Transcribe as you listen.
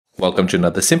Welcome to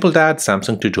another Simple Dad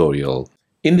Samsung tutorial.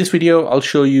 In this video, I'll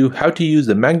show you how to use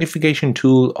the magnification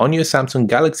tool on your Samsung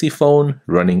Galaxy phone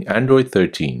running Android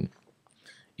 13.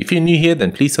 If you're new here,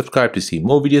 then please subscribe to see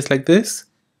more videos like this.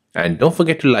 And don't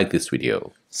forget to like this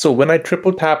video. So when I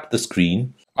triple tap the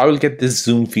screen, I will get this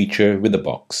zoom feature with the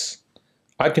box.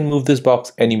 I can move this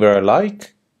box anywhere I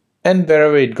like, and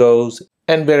wherever it goes,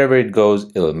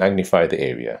 it'll magnify the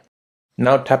area.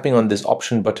 Now tapping on this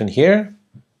option button here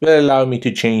will allow me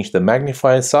to change the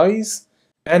magnifier size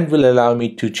and will allow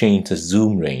me to change the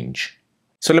zoom range.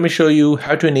 So let me show you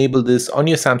how to enable this on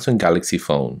your Samsung Galaxy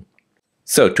phone.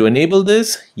 So to enable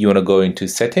this, you want to go into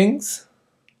Settings.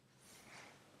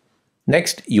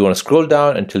 Next, you want to scroll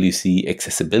down until you see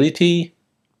Accessibility.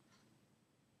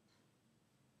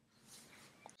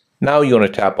 Now you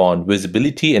want to tap on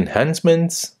Visibility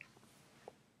Enhancements.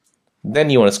 Then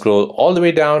you want to scroll all the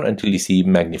way down until you see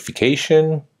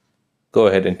Magnification. Go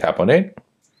ahead and tap on it.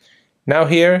 Now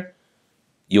here,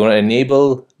 you want to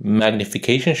enable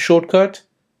magnification shortcut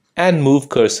and move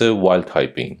cursor while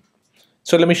typing.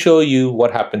 So let me show you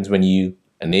what happens when you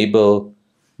enable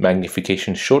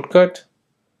magnification shortcut.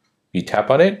 You tap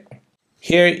on it.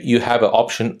 Here you have an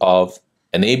option of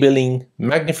enabling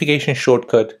magnification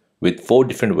shortcut with 4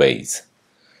 different ways.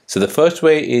 So the first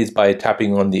way is by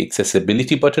tapping on the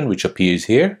accessibility button, which appears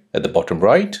here at the bottom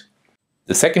right.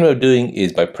 The second way of doing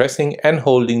is by pressing and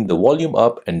holding the volume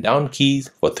up and down keys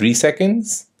for 3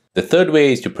 seconds. The third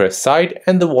way is to press side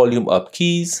and the volume up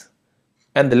keys.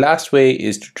 And the last way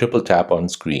is to triple tap on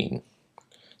screen.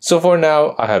 So for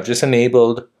now, I have just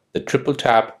enabled the triple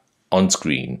tap on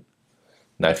screen.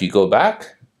 Now if you go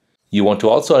back, you want to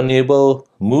also enable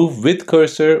move with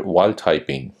cursor while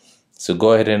typing. So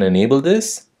go ahead and enable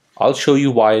this. I'll show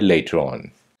you why later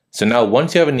on. So now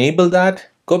once you have enabled that,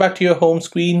 go back to your home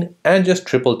screen and just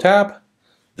triple tap.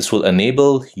 This will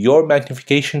enable your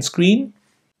magnification screen.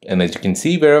 And as you can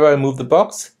see, wherever I move the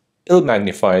box, it'll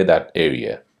magnify that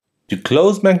area. To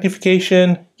close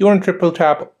magnification, you want to triple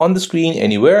tap on the screen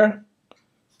anywhere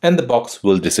and the box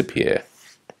will disappear.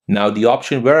 Now the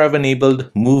option where I've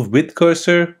enabled move with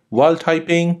cursor while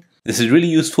typing, this is really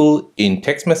useful in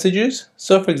text messages.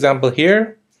 So for example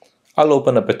here, I'll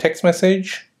open up a text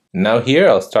message. Now here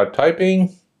I'll start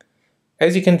typing.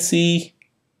 As you can see,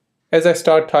 as I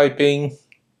start typing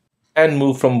and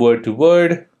move from word to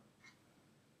word,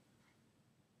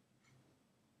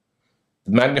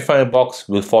 the magnifying box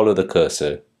will follow the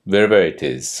cursor wherever it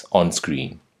is on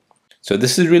screen. So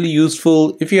this is really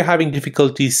useful if you're having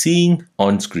difficulty seeing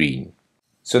on screen.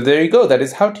 So there you go. That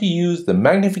is how to use the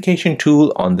magnification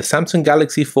tool on the Samsung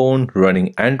Galaxy phone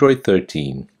running Android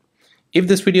 13. If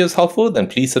this video is helpful, then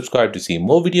please subscribe to see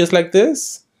more videos like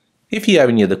this. If you have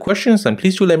any other questions, then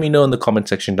please do let me know in the comment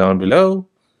section down below.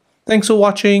 Thanks for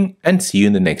watching and see you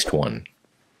in the next one.